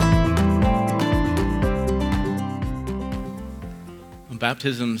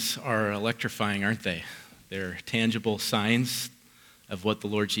Baptisms are electrifying, aren't they? They're tangible signs of what the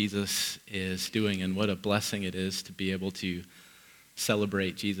Lord Jesus is doing, and what a blessing it is to be able to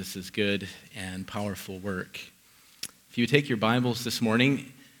celebrate Jesus' good and powerful work. If you take your Bibles this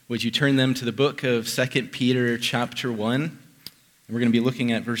morning, would you turn them to the book of 2 Peter chapter 1? And we're going to be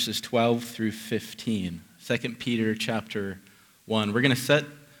looking at verses 12 through 15. 2 Peter chapter 1. We're going to set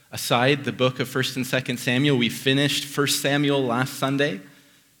aside the book of 1st and 2nd Samuel. We finished 1st Samuel last Sunday, and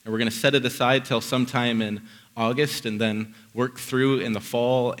we're going to set it aside till sometime in August and then work through in the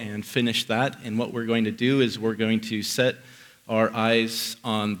fall and finish that. And what we're going to do is we're going to set our eyes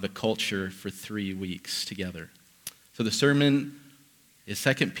on the culture for 3 weeks together. So the sermon is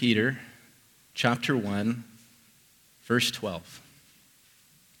 2 Peter chapter 1, verse 12.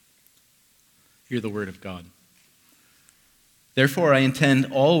 Hear the word of God. Therefore, I intend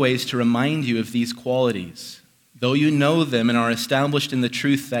always to remind you of these qualities, though you know them and are established in the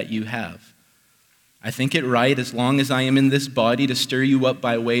truth that you have. I think it right, as long as I am in this body, to stir you up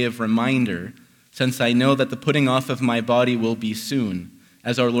by way of reminder, since I know that the putting off of my body will be soon,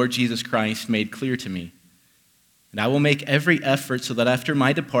 as our Lord Jesus Christ made clear to me. And I will make every effort so that after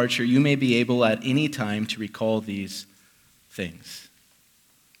my departure you may be able at any time to recall these things.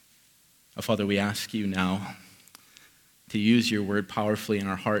 Oh, Father, we ask you now to use your word powerfully in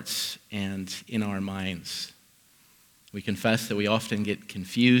our hearts and in our minds. We confess that we often get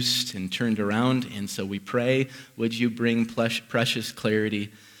confused and turned around, and so we pray, would you bring precious clarity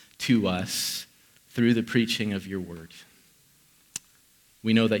to us through the preaching of your word.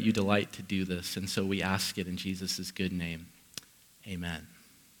 We know that you delight to do this, and so we ask it in Jesus' good name. Amen.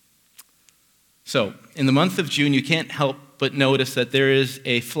 So, in the month of June, you can't help but notice that there is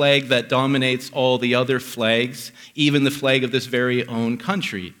a flag that dominates all the other flags, even the flag of this very own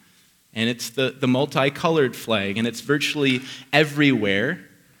country. And it's the multicolored flag, and it's virtually everywhere.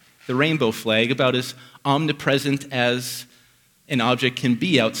 The rainbow flag, about as omnipresent as an object can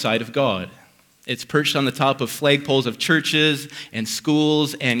be outside of God. It's perched on the top of flagpoles of churches and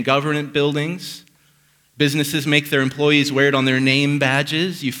schools and government buildings. Businesses make their employees wear it on their name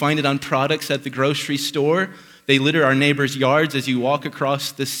badges. You find it on products at the grocery store. They litter our neighbors' yards as you walk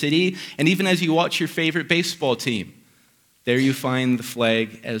across the city, and even as you watch your favorite baseball team. There you find the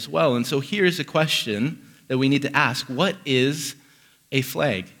flag as well. And so here's a question that we need to ask. What is a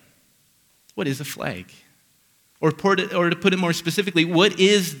flag? What is a flag? Or to put it more specifically, what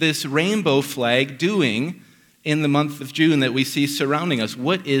is this rainbow flag doing in the month of June that we see surrounding us?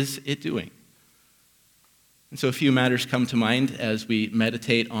 What is it doing? And so a few matters come to mind as we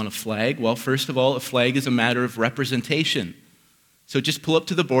meditate on a flag. Well, first of all, a flag is a matter of representation. So just pull up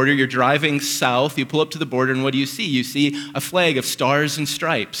to the border. You're driving south. You pull up to the border, and what do you see? You see a flag of stars and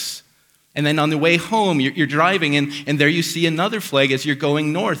stripes. And then on the way home, you're driving, and there you see another flag as you're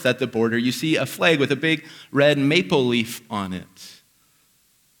going north at the border. You see a flag with a big red maple leaf on it.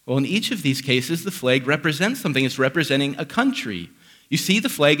 Well, in each of these cases, the flag represents something. It's representing a country. You see the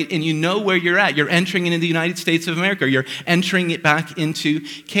flag, and you know where you're at. You're entering into the United States of America. You're entering it back into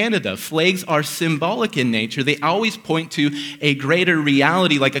Canada. Flags are symbolic in nature. They always point to a greater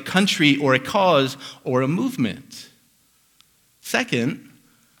reality, like a country or a cause or a movement. Second,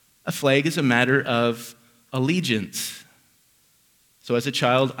 a flag is a matter of allegiance. So as a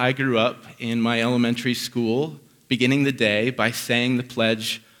child, I grew up in my elementary school, beginning the day by saying the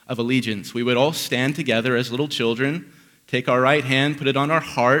Pledge of Allegiance. We would all stand together as little children, take our right hand, put it on our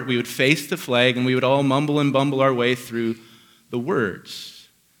heart, we would face the flag, and we would all mumble and bumble our way through the words.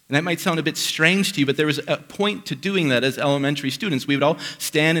 And that might sound a bit strange to you, but there was a point to doing that as elementary students. We would all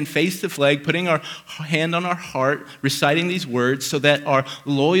stand and face the flag, putting our hand on our heart, reciting these words so that our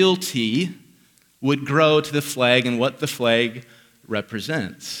loyalty would grow to the flag and what the flag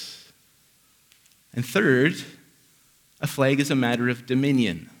represents. And third, a flag is a matter of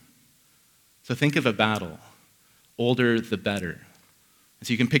dominion. So think of a battle. Older, the better. And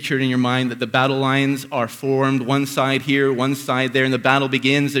so you can picture it in your mind that the battle lines are formed, one side here, one side there, and the battle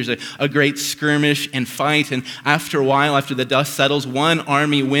begins. There's a great skirmish and fight, and after a while, after the dust settles, one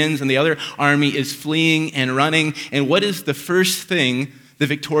army wins and the other army is fleeing and running. And what is the first thing the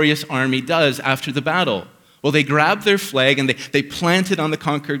victorious army does after the battle? Well, they grab their flag and they plant it on the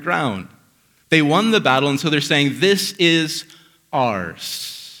conquered ground. They won the battle, and so they're saying, this is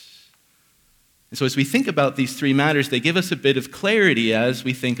ours. And so as we think about these three matters, they give us a bit of clarity as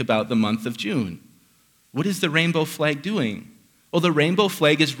we think about the month of June. What is the rainbow flag doing? Well, the rainbow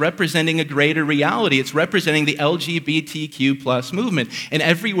flag is representing a greater reality. It's representing the LGBTQ plus movement. And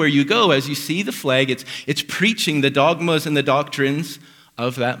everywhere you go, as you see the flag, it's preaching the dogmas and the doctrines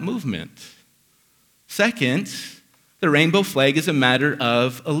of that movement. Second, The rainbow flag is a matter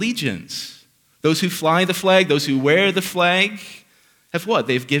of allegiance. Those who fly the flag, those who wear the flag, have what?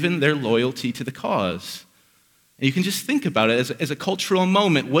 They've given their loyalty to the cause. And you can just think about it as a cultural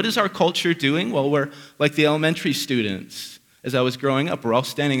moment. What is our culture doing? Well, we're like the elementary students. As I was growing up, we're all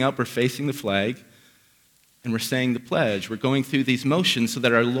standing up, we're facing the flag, and we're saying the pledge. We're going through these motions so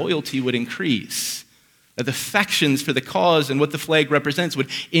that our loyalty would increase, that the affections for the cause and what the flag represents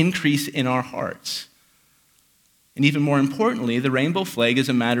would increase in our hearts. And even more importantly, the rainbow flag is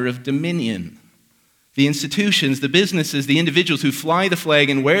a matter of dominion. The institutions, the businesses, the individuals who fly the flag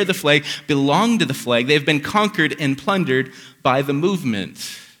and wear the flag belong to the flag. They've been conquered and plundered by the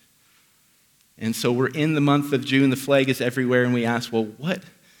movement. And so we're in the month of June, the flag is everywhere, and we ask, well, what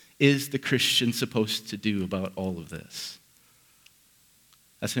is the Christian supposed to do about all of this?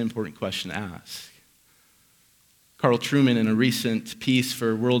 That's an important question to ask. Carl Trueman, in a recent piece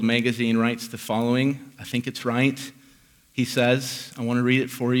for World Magazine, writes the following. I think it's right. He says, I want to read it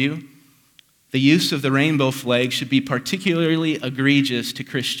for you. The use of the rainbow flag should be particularly egregious to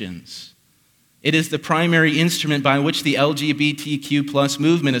Christians. It is the primary instrument by which the LGBTQ+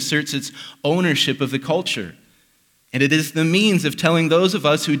 movement asserts its ownership of the culture. And it is the means of telling those of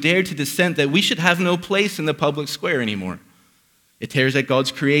us who dare to dissent that we should have no place in the public square anymore. It tears at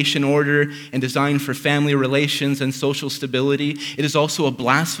God's creation order and design for family relations and social stability. It is also a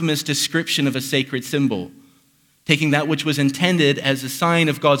blasphemous description of a sacred symbol, taking that which was intended as a sign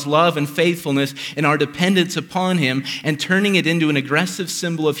of God's love and faithfulness and our dependence upon Him and turning it into an aggressive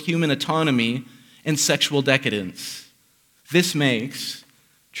symbol of human autonomy and sexual decadence. This makes,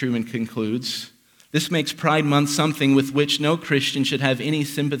 Trueman concludes, this makes Pride Month something with which no Christian should have any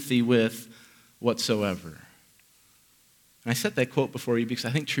sympathy with whatsoever. And I set that quote before you because I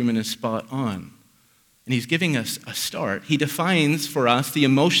think Trueman is spot on. And he's giving us a start. He defines for us the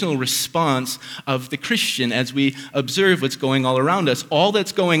emotional response of the Christian as we observe what's going all around us. All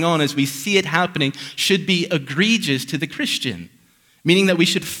that's going on as we see it happening should be egregious to the Christian, meaning that we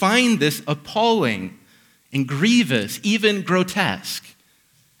should find this appalling and grievous, even grotesque.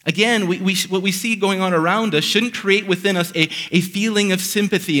 Again, what we see going on around us shouldn't create within us a feeling of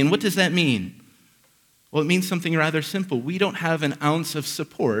sympathy. And what does that mean? Well, it means something rather simple. We don't have an ounce of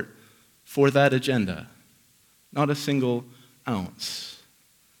support for that agenda. Not a single ounce.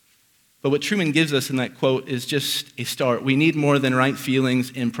 But what Trueman gives us in that quote is just a start. We need more than right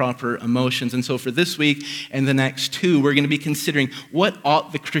feelings and proper emotions. And so for this week and the next two, we're going to be considering what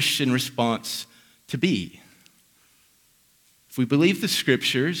ought the Christian response to be. If we believe the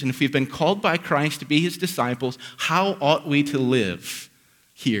Scriptures and if we've been called by Christ to be His disciples, how ought we to live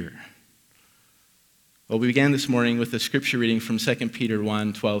here? Well, we began this morning with a scripture reading from 2 Peter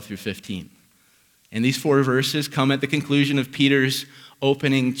 1, 12 through 15. And these 4 verses come at the conclusion of Peter's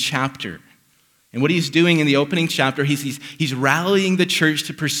opening chapter. And what he's doing in the opening chapter, he's rallying the church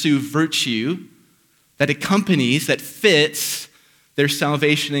to pursue virtue that accompanies, that fits their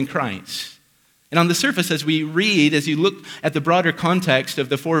salvation in Christ. And on the surface, as we read, as you look at the broader context of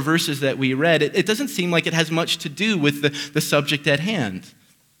the 4 verses that we read, it doesn't seem like it has much to do with the subject at hand.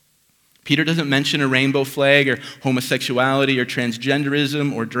 Peter doesn't mention a rainbow flag or homosexuality or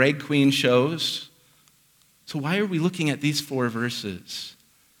transgenderism or drag queen shows. So why are we looking at these 4 verses?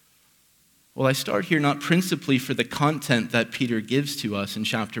 Well, I start here not principally for the content that Peter gives to us in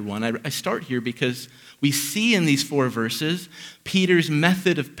chapter 1. I start here because we see in these 4 verses Peter's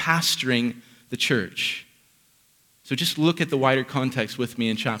method of pastoring the church. So just look at the wider context with me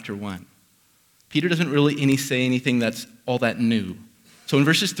in chapter 1. Peter doesn't really say anything that's all that new. So in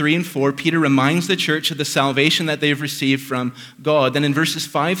verses 3 and 4, Peter reminds the church of the salvation that they've received from God. Then in verses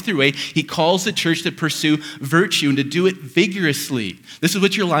 5 through 8, he calls the church to pursue virtue and to do it vigorously. This is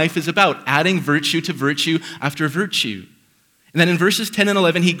what your life is about, adding virtue to virtue after virtue. And then in verses 10 and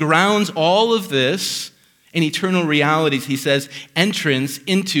 11, he grounds all of this in eternal realities. He says, entrance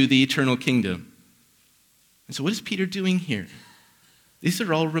into the eternal kingdom. And so what is Peter doing here? These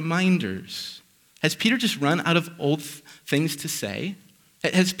are all reminders. Has Peter just run out of old things to say?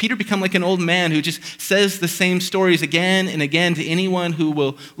 Has Peter become like an old man who just says the same stories again and again to anyone who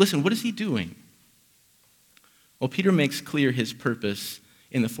will listen? What is he doing? Well, Peter makes clear his purpose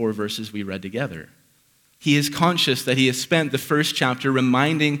in the 4 verses we read together. He is conscious that he has spent the first chapter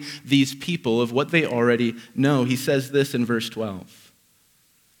reminding these people of what they already know. He says this in verse 12.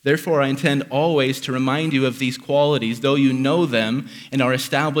 Therefore, I intend always to remind you of these qualities, though you know them and are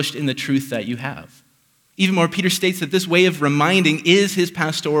established in the truth that you have. Even more, Peter states that this way of reminding is his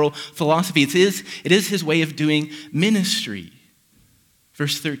pastoral philosophy. It is his way of doing ministry.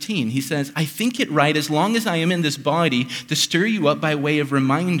 Verse 13, he says, I think it right, as long as I am in this body, to stir you up by way of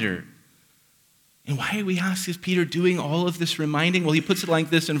reminder. And why, we ask, is Peter doing all of this reminding? Well, he puts it like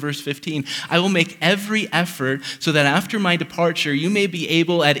this in verse 15. I will make every effort so that after my departure, you may be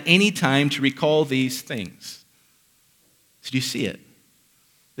able at any time to recall these things. So do you see it?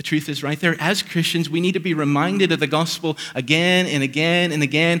 The truth is right there. As Christians, we need to be reminded of the gospel again and again and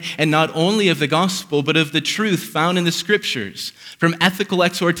again, and not only of the gospel, but of the truth found in the scriptures, from ethical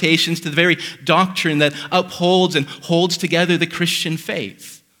exhortations to the very doctrine that upholds and holds together the Christian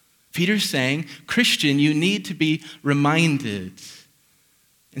faith. Peter's saying, Christian, you need to be reminded.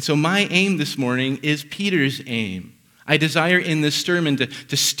 And so my aim this morning is Peter's aim. I desire in this sermon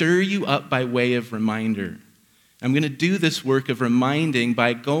to stir you up by way of reminder. I'm going to do this work of reminding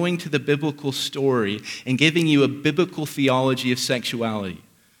by going to the biblical story and giving you a biblical theology of sexuality.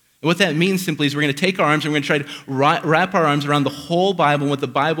 And what that means simply is we're going to take our arms and we're going to try to wrap our arms around the whole Bible and what the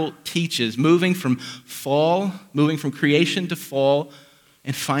Bible teaches, moving from creation to fall,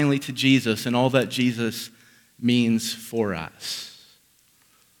 and finally to Jesus and all that Jesus means for us.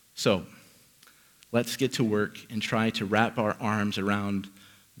 So, let's get to work and try to wrap our arms around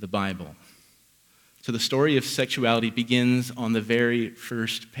the Bible. So the story of sexuality begins on the very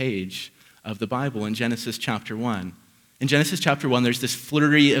first page of the Bible in Genesis chapter 1. In Genesis chapter 1, there's this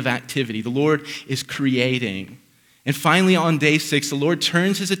flurry of activity. The Lord is creating. And finally, on day 6, the Lord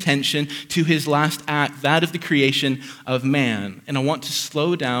turns his attention to his last act, that of the creation of man. And I want to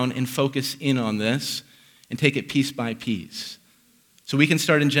slow down and focus in on this and take it piece by piece. So we can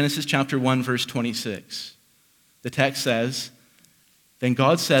start in Genesis chapter 1, verse 26. The text says, Then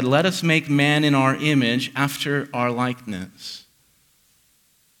God said, let us make man in our image after our likeness.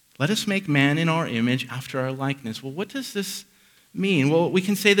 Let us make man in our image after our likeness. Well, what does this mean? Well, we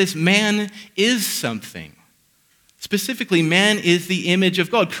can say this: man is something. Specifically, man is the image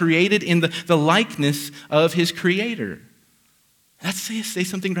of God, created in the likeness of his creator. That's say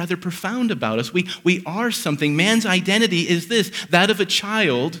something rather profound about us. We are something. Man's identity is this, that of a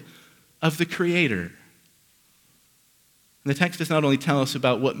child of the Creator. And the text does not only tell us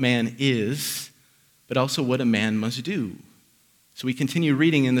about what man is, but also what a man must do. So we continue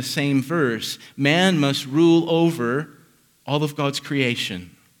reading in the same verse. Man must rule over all of God's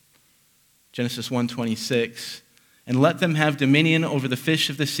creation. Genesis 1:26. And let them have dominion over the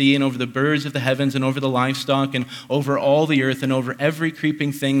fish of the sea and over the birds of the heavens and over the livestock and over all the earth and over every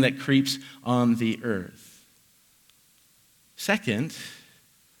creeping thing that creeps on the earth. Second,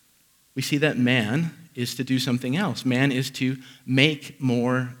 we see that man is to do something else. Man is to make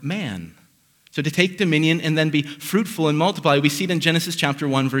more man. So to take dominion and then be fruitful and multiply. We see it in Genesis chapter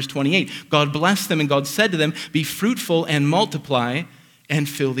 1, verse 28. God blessed them and God said to them, be fruitful and multiply and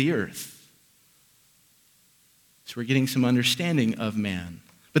fill the earth. So we're getting some understanding of man.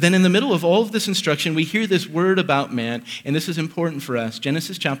 But then in the middle of all of this instruction, we hear this word about man, and this is important for us.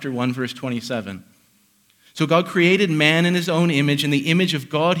 Genesis chapter 1, verse 27. So God created man in his own image. In the image of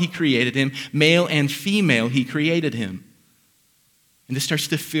God he created him. Male and female he created him. And this starts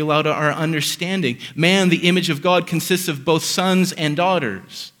to fill out our understanding. Man, the image of God, consists of both sons and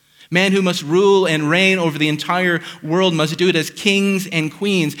daughters. Man who must rule and reign over the entire world must do it as kings and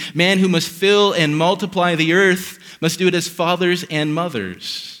queens. Man who must fill and multiply the earth must do it as fathers and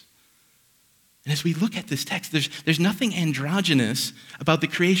mothers. And as we look at this text, there's nothing androgynous about the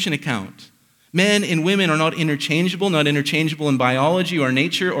creation account. Men and women are not interchangeable in biology or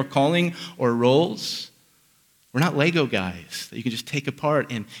nature or calling or roles. We're not Lego guys that you can just take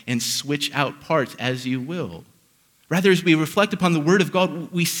apart and switch out parts as you will. Rather, as we reflect upon the Word of God,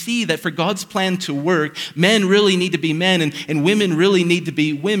 we see that for God's plan to work, men really need to be men, and women really need to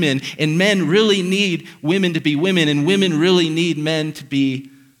be women, and men really need women to be women, and women really need men to be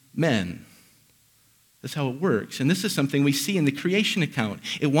men. That's how it works. And this is something we see in the creation account.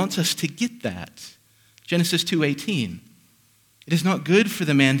 It wants us to get that. Genesis 2:18. It is not good for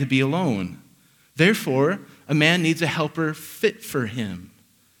the man to be alone. Therefore, a man needs a helper fit for him.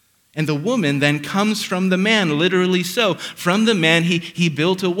 And the woman then comes from the man, literally so. From the man, he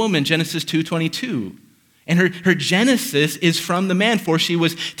built a woman, Genesis 2:22. And her genesis is from the man, for she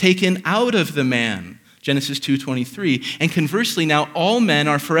was taken out of the man, Genesis 2:23. And conversely, now all men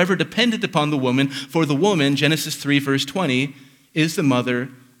are forever dependent upon the woman, for the woman, Genesis 3, verse 20, is the mother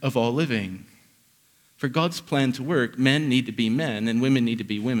of all living. For God's plan to work, men need to be men, and women need to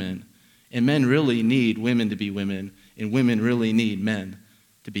be women. And men really need women to be women, and women really need men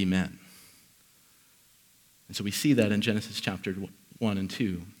to be men. And so we see that in Genesis chapter 1 and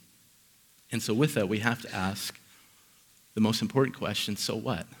 2. And so with that, we have to ask the most important question, so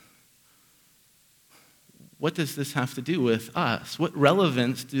what? What does this have to do with us? What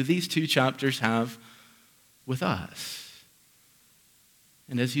relevance do these two chapters have with us?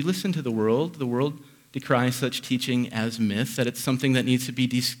 And as you listen to the world decries such teaching as myth, that it's something that needs to be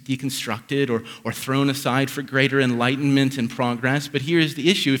deconstructed or thrown aside for greater enlightenment and progress. But here's the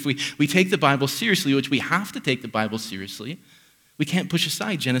issue. If we take the Bible seriously, which we have to take the Bible seriously, we can't push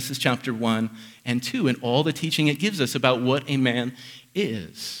aside Genesis chapter 1 and 2 and all the teaching it gives us about what a man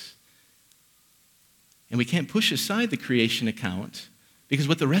is. And we can't push aside the creation account, because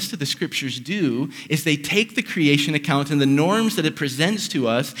what the rest of the scriptures do is they take the creation account and the norms that it presents to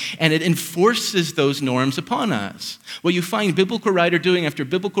us, and it enforces those norms upon us. What you find biblical writer doing after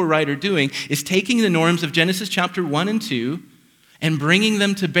biblical writer doing is taking the norms of Genesis chapter 1 and 2 and bringing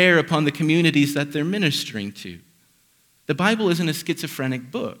them to bear upon the communities that they're ministering to. The Bible isn't a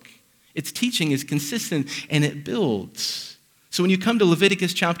schizophrenic book. Its teaching is consistent and it builds. So when you come to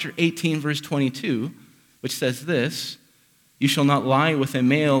Leviticus chapter 18, verse 22, which says this, "You shall not lie with a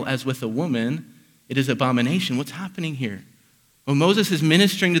male as with a woman. It is abomination." What's happening here? Well, Moses is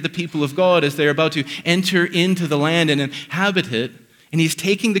ministering to the people of God as they're about to enter into the land and inhabit it. And he's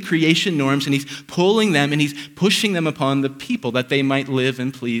taking the creation norms and he's pulling them and he's pushing them upon the people that they might live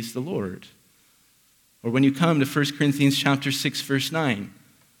and please the Lord. Or when you come to 1 Corinthians chapter 6, verse 9,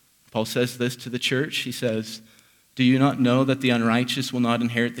 Paul says this to the church. He says, "Do you not know that the unrighteous will not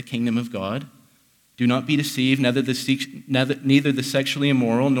inherit the kingdom of God? Do not be deceived, neither the sexually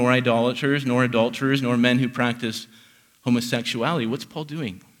immoral, nor idolaters, nor adulterers, nor men who practice homosexuality." What's Paul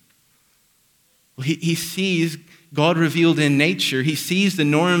doing? Well, he sees God revealed in nature. He sees the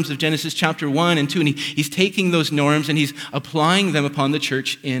norms of Genesis chapter 1 and 2, and he's taking those norms and he's applying them upon the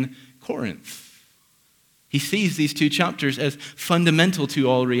church in Corinth. He sees these two chapters as fundamental to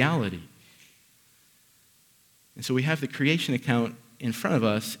all reality. And so we have the creation account in front of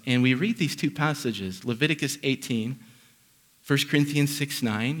us, and we read these two passages, Leviticus 18, 1 Corinthians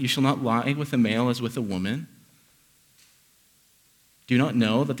 6:9, "You shall not lie with a male as with a woman. Do you not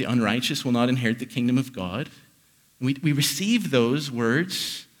know that the unrighteous will not inherit the kingdom of God?" And we receive those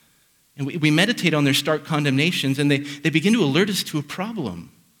words, and we meditate on their stark condemnations, and they begin to alert us to a problem.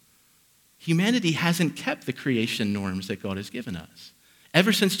 Humanity hasn't kept the creation norms that God has given us.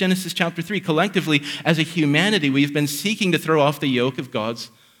 Ever since Genesis chapter 3, collectively, as a humanity, we've been seeking to throw off the yoke of God's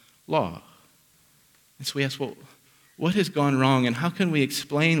law. And so we ask, well, what has gone wrong, and how can we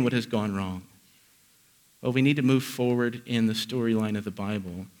explain what has gone wrong? Well, we need to move forward in the storyline of the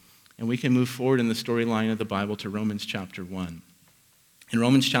Bible, and we can move forward in the storyline of the Bible to Romans chapter 1. In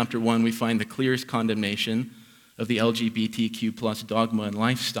Romans chapter 1, we find the clearest condemnation of the LGBTQ plus dogma and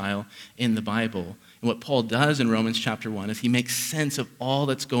lifestyle in the Bible. And what Paul does in Romans chapter 1 is he makes sense of all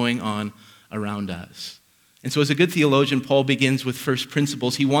that's going on around us. And so as a good theologian, Paul begins with first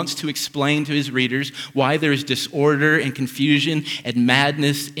principles. He wants to explain to his readers why there is disorder and confusion and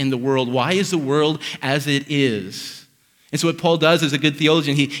madness in the world. Why is the world as it is? And so what Paul does as a good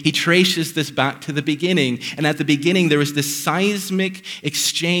theologian, he traces this back to the beginning. And at the beginning, there was this seismic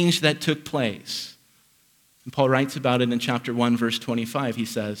exchange that took place. And Paul writes about it in chapter 1, verse 25. He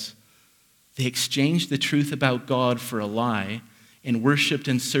says, "They exchanged the truth about God for a lie and worshiped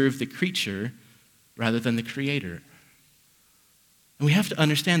and served the creature rather than the Creator." And we have to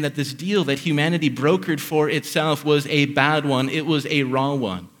understand that this deal that humanity brokered for itself was a bad one. It was a wrong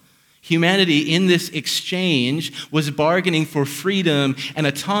one. Humanity in this exchange was bargaining for freedom and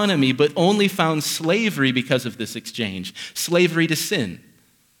autonomy, but only found slavery because of this exchange, slavery to sin.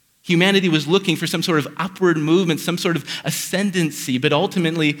 Humanity was looking for some sort of upward movement, some sort of ascendancy, but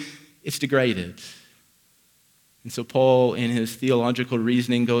ultimately it's degraded. And so Paul, in his theological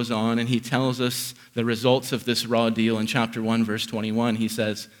reasoning, goes on and he tells us the results of this raw deal in chapter 1, verse 21. He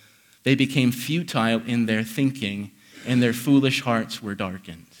says, "They became futile in their thinking, and their foolish hearts were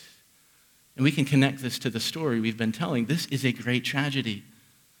darkened." And we can connect this to the story we've been telling. This is a great tragedy.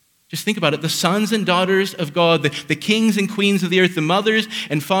 Just think about it. The sons and daughters of God, the kings and queens of the earth, the mothers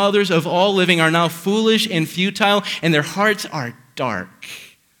and fathers of all living are now foolish and futile, and their hearts are dark.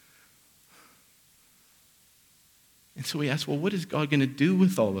 And so we ask, well, what is God going to do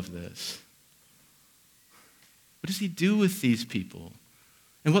with all of this? What does he do with these people?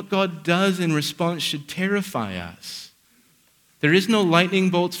 And what God does in response should terrify us. There is no lightning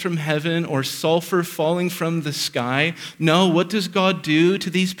bolts from heaven or sulfur falling from the sky. No, what does God do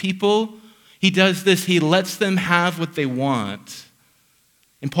to these people? He does this. He lets them have what they want.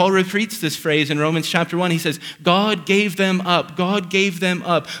 And Paul repeats this phrase in Romans chapter 1. He says, God gave them up. God gave them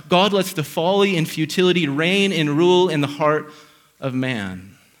up. God lets the folly and futility reign and rule in the heart of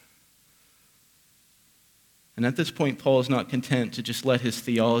man. And at this point, Paul is not content to just let his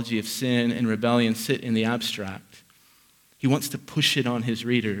theology of sin and rebellion sit in the abstract. He wants to push it on his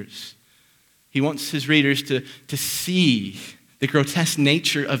readers. He wants his readers to see the grotesque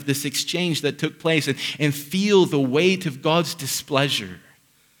nature of this exchange that took place, and feel the weight of God's displeasure.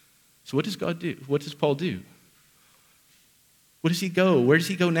 So what does God do? What does Paul do? Where does he go? Where does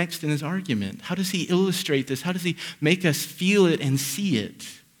he go next in his argument? How does he illustrate this? How does he make us feel it and see it?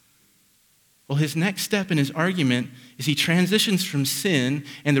 Well, his next step in his argument is he transitions from sin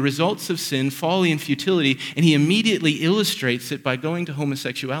and the results of sin, folly and futility, and he immediately illustrates it by going to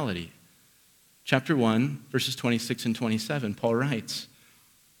homosexuality. Chapter 1, verses 26 and 27, Paul writes,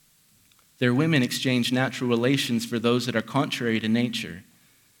 "Their women exchanged natural relations for those that are contrary to nature.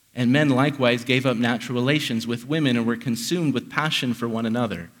 And men likewise gave up natural relations with women and were consumed with passion for one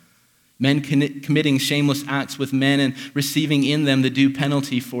another. Men committing shameless acts with men and receiving in them the due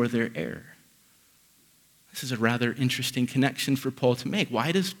penalty for their error." This is a rather interesting connection for Paul to make.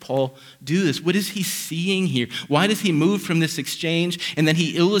 Why does Paul do this? What is he seeing here? Why does he move from this exchange and then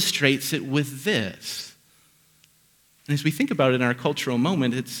he illustrates it with this? And as we think about it in our cultural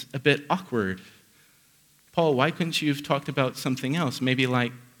moment, it's a bit awkward. Paul, why couldn't you have talked about something else? Maybe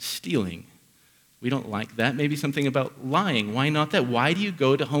like stealing. We don't like that. Maybe something about lying. Why not that? Why do you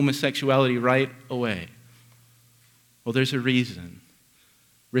go to homosexuality right away? Well, there's a reason.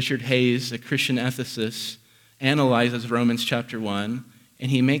 Richard Hayes, a Christian ethicist, analyzes Romans chapter 1,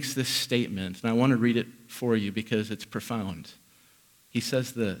 and he makes this statement, and I want to read it for you because it's profound. He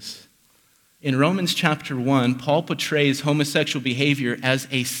says this: in Romans chapter 1, Paul portrays homosexual behavior as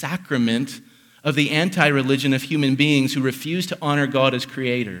a sacrament of the anti-religion of human beings who refuse to honor God as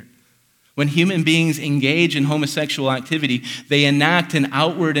creator. When human beings engage in homosexual activity, they enact an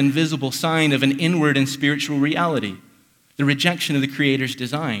outward and visible sign of an inward and spiritual reality, the rejection of the Creator's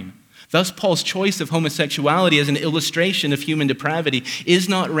design. Thus, Paul's choice of homosexuality as an illustration of human depravity is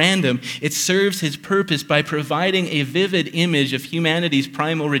not random. It serves his purpose by providing a vivid image of humanity's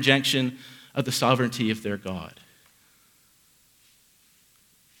primal rejection of the sovereignty of their God.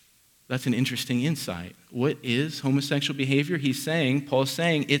 That's an interesting insight. What is homosexual behavior? Paul's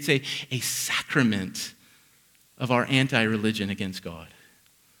saying, it's a sacrament of our anti-religion against God.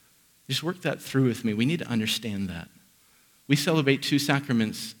 Just work that through with me. We need to understand that. We celebrate two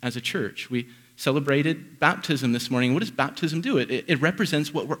sacraments as a church. We celebrated baptism this morning. What does baptism do? It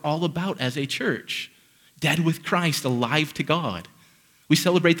represents what we're all about as a church. Dead with Christ, alive to God. We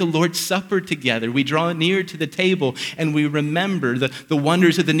celebrate the Lord's Supper together. We draw near to the table and we remember the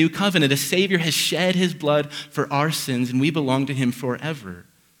wonders of the new covenant. A Savior has shed his blood for our sins and we belong to him forever.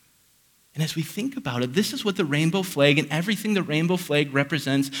 And as we think about it, this is what the rainbow flag and everything the rainbow flag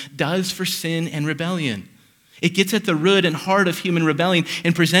represents does for sin and rebellion. It gets at the root and heart of human rebellion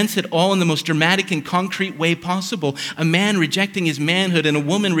and presents it all in the most dramatic and concrete way possible. A man rejecting his manhood and a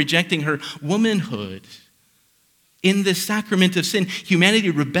woman rejecting her womanhood. In this sacrament of sin,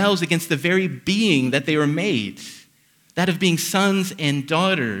 humanity rebels against the very being that they were made, that of being sons and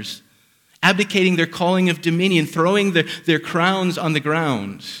daughters, abdicating their calling of dominion, throwing their crowns on the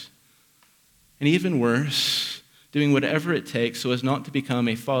ground, and even worse, doing whatever it takes so as not to become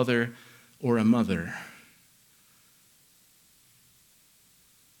a father or a mother.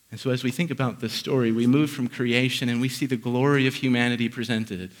 And so as we think about this story, we move from creation and we see the glory of humanity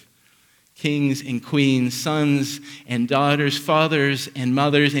presented. Kings and queens, sons and daughters, fathers and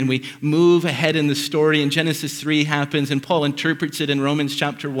mothers, and we move ahead in the story, and Genesis 3 happens, and Paul interprets it in Romans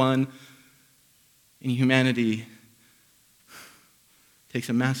chapter 1, and humanity takes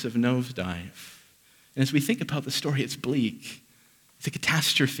a massive nosedive. And as we think about the story, it's bleak. It's a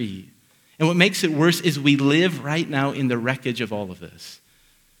catastrophe. And what makes it worse is we live right now in the wreckage of all of this.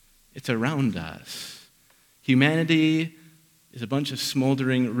 It's around us. Humanity is a bunch of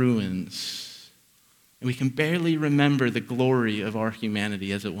smoldering ruins. And we can barely remember the glory of our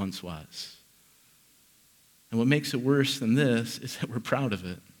humanity as it once was. And what makes it worse than this is that we're proud of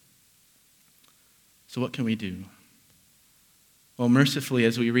it. So what can we do? Well, mercifully,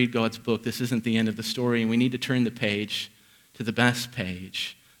 as we read God's book, this isn't the end of the story, and we need to turn the page to the best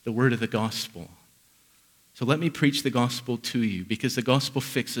page, the word of the gospel. So let me preach the gospel to you, because the gospel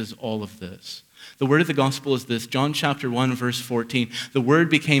fixes all of this. The word of the gospel is this, John chapter 1, verse 14. The word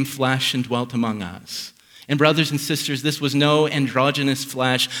became flesh and dwelt among us. And brothers and sisters, this was no androgynous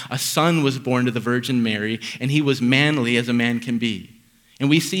flesh. A son was born to the Virgin Mary, and he was manly as a man can be. And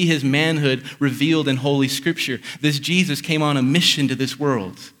we see his manhood revealed in Holy Scripture. This Jesus came on a mission to this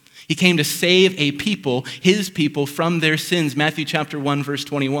world. He came to save a people, his people, from their sins. Matthew chapter 1, verse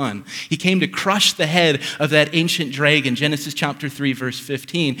 21. He came to crush the head of that ancient dragon. Genesis chapter 3, verse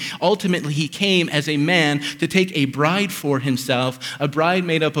 15. Ultimately, he came as a man to take a bride for himself, a bride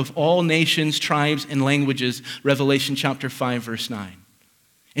made up of all nations, tribes, and languages. Revelation chapter 5, verse 9.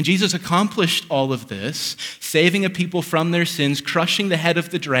 And Jesus accomplished all of this, saving a people from their sins, crushing the head of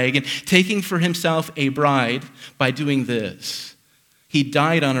the dragon, taking for himself a bride by doing this. He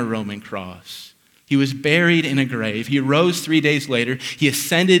died on a Roman cross. He was buried in a grave. He rose 3 days later. He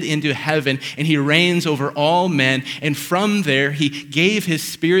ascended into heaven, and he reigns over all men. And from there, he gave his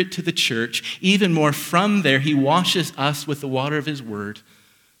Spirit to the church. Even more, from there, he washes us with the water of his word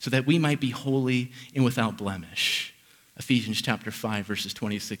so that we might be holy and without blemish. Ephesians chapter 5, verses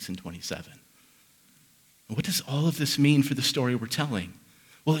 26 and 27. What does all of this mean for the story we're telling?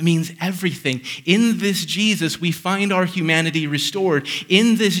 Well, it means everything. In this Jesus, we find our humanity restored.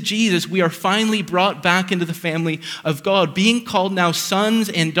 In this Jesus, we are finally brought back into the family of God, being called now sons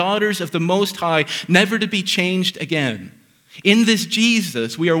and daughters of the Most High, never to be changed again. In this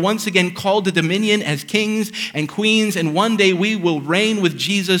Jesus, we are once again called to dominion as kings and queens, and one day we will reign with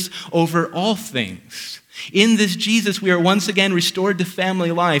Jesus over all things. In this Jesus, we are once again restored to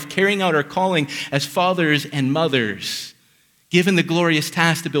family life, carrying out our calling as fathers and mothers, given the glorious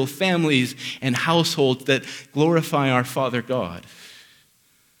task to build families and households that glorify our Father God.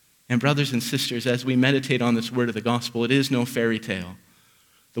 And brothers and sisters, as we meditate on this word of the gospel, it is no fairy tale.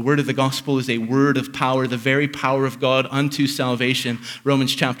 The word of the gospel is a word of power, the very power of God unto salvation,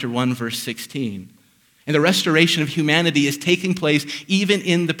 Romans chapter 1, verse 16. And the restoration of humanity is taking place even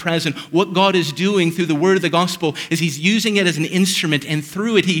in the present. What God is doing through the word of the gospel is he's using it as an instrument, and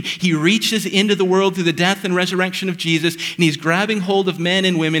through it he reaches into the world through the death and resurrection of Jesus, and he's grabbing hold of men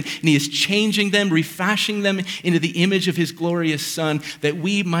and women, and he is changing them, refashioning them into the image of his glorious Son, that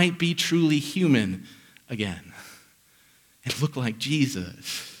we might be truly human again and look like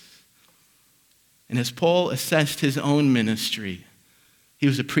Jesus. And as Paul assessed his own ministry, he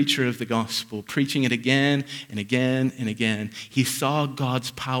was a preacher of the gospel, preaching it again and again and again. He saw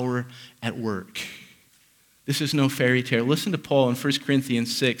God's power at work. This is no fairy tale. Listen to Paul in 1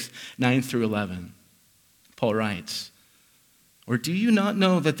 Corinthians 6, 9 through 11. Paul writes, "Or do you not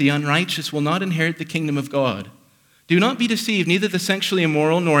know that the unrighteous will not inherit the kingdom of God? Do not be deceived, neither the sexually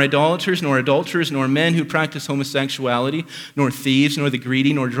immoral, nor idolaters, nor adulterers, nor men who practice homosexuality, nor thieves, nor the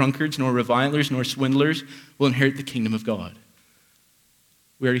greedy, nor drunkards, nor revilers, nor swindlers will inherit the kingdom of God."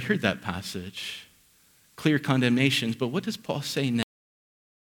 We already heard that passage. Clear condemnations, but what does Paul say next?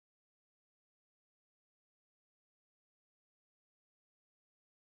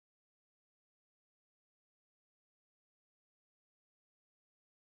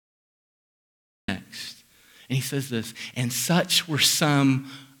 And he says this, "And such were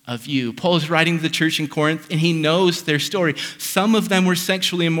some of you." Paul is writing to the church in Corinth, and he knows their story. Some of them were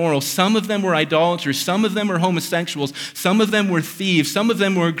sexually immoral. Some of them were idolaters. Some of them were homosexuals. Some of them were thieves. Some of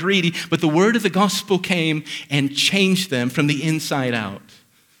them were greedy. But the word of the gospel came and changed them from the inside out.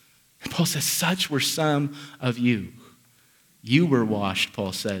 And Paul says, such were some of you. You were washed,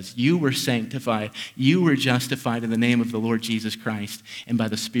 Paul says. You were sanctified. You were justified in the name of the Lord Jesus Christ and by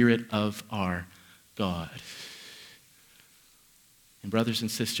the Spirit of our God. And brothers and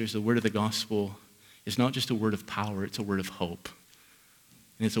sisters, the word of the gospel is not just a word of power, it's a word of hope.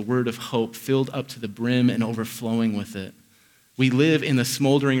 And it's a word of hope filled up to the brim and overflowing with it. We live in the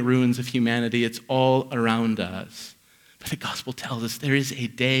smoldering ruins of humanity. It's all around us. But the gospel tells us there is a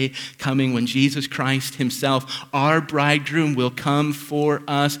day coming when Jesus Christ himself, our bridegroom, will come for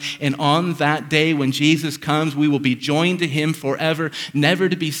us. And on that day when Jesus comes, we will be joined to him forever, never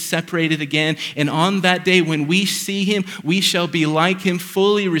to be separated again. And on that day when we see him, we shall be like him,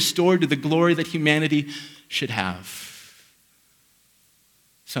 fully restored to the glory that humanity should have.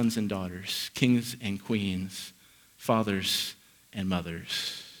 Sons and daughters, kings and queens, fathers and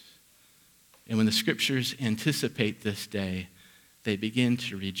mothers. And when the scriptures anticipate this day, they begin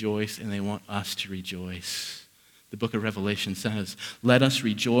to rejoice, and they want us to rejoice. The book of Revelation says, "Let us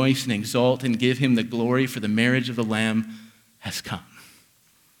rejoice and exalt and give him the glory, for the marriage of the Lamb has come."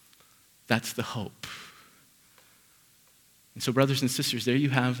 That's the hope. And so, brothers and sisters, there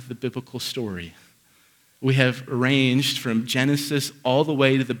you have the biblical story. We have arranged from Genesis all the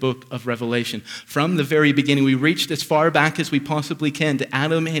way to the book of Revelation. From the very beginning, we reached as far back as we possibly can to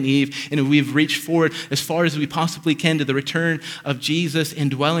Adam and Eve, and we've reached forward as far as we possibly can to the return of Jesus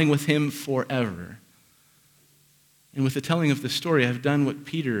and dwelling with him forever. And with the telling of the story, I've done what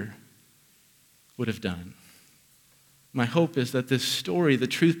Peter would have done. My hope is that this story, the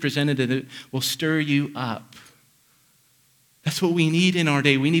truth presented in it, will stir you up. That's what we need in our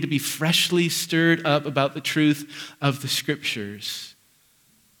day. We need to be freshly stirred up about the truth of the scriptures.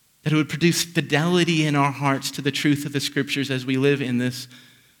 That it would produce fidelity in our hearts to the truth of the scriptures as we live in this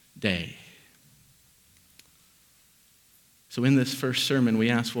day. So in this first sermon, we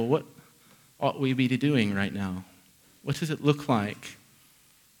ask, well, what ought we be doing right now? What does it look like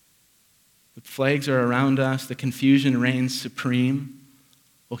The plagues are around us. The confusion reigns supreme.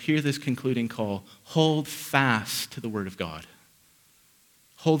 Well, hear this concluding call. Hold fast to the word of God.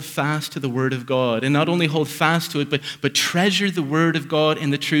 Hold fast to the word of God. And not only hold fast to it, but treasure the word of God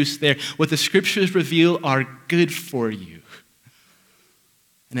and the truths there. What the scriptures reveal are good for you.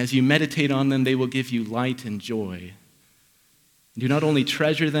 And as you meditate on them, they will give you light and joy. Do not only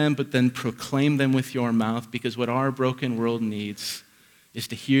treasure them, but then proclaim them with your mouth, because what our broken world needs is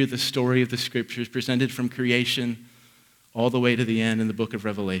to hear the story of the scriptures presented from creation all the way to the end in the book of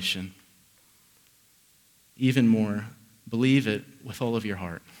Revelation. Even more, believe it with all of your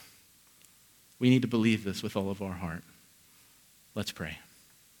heart. We need to believe this with all of our heart. Let's pray.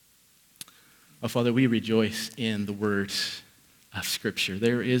 Oh, Father, we rejoice in the words of Scripture.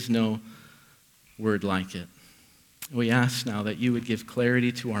 There is no word like it. We ask now that you would give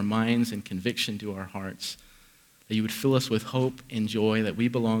clarity to our minds and conviction to our hearts, that you would fill us with hope and joy that we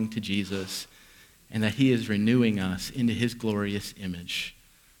belong to Jesus and that he is renewing us into his glorious image.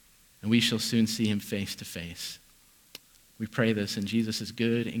 And we shall soon see him face to face. We pray this in Jesus'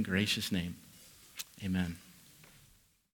 good and gracious name. Amen.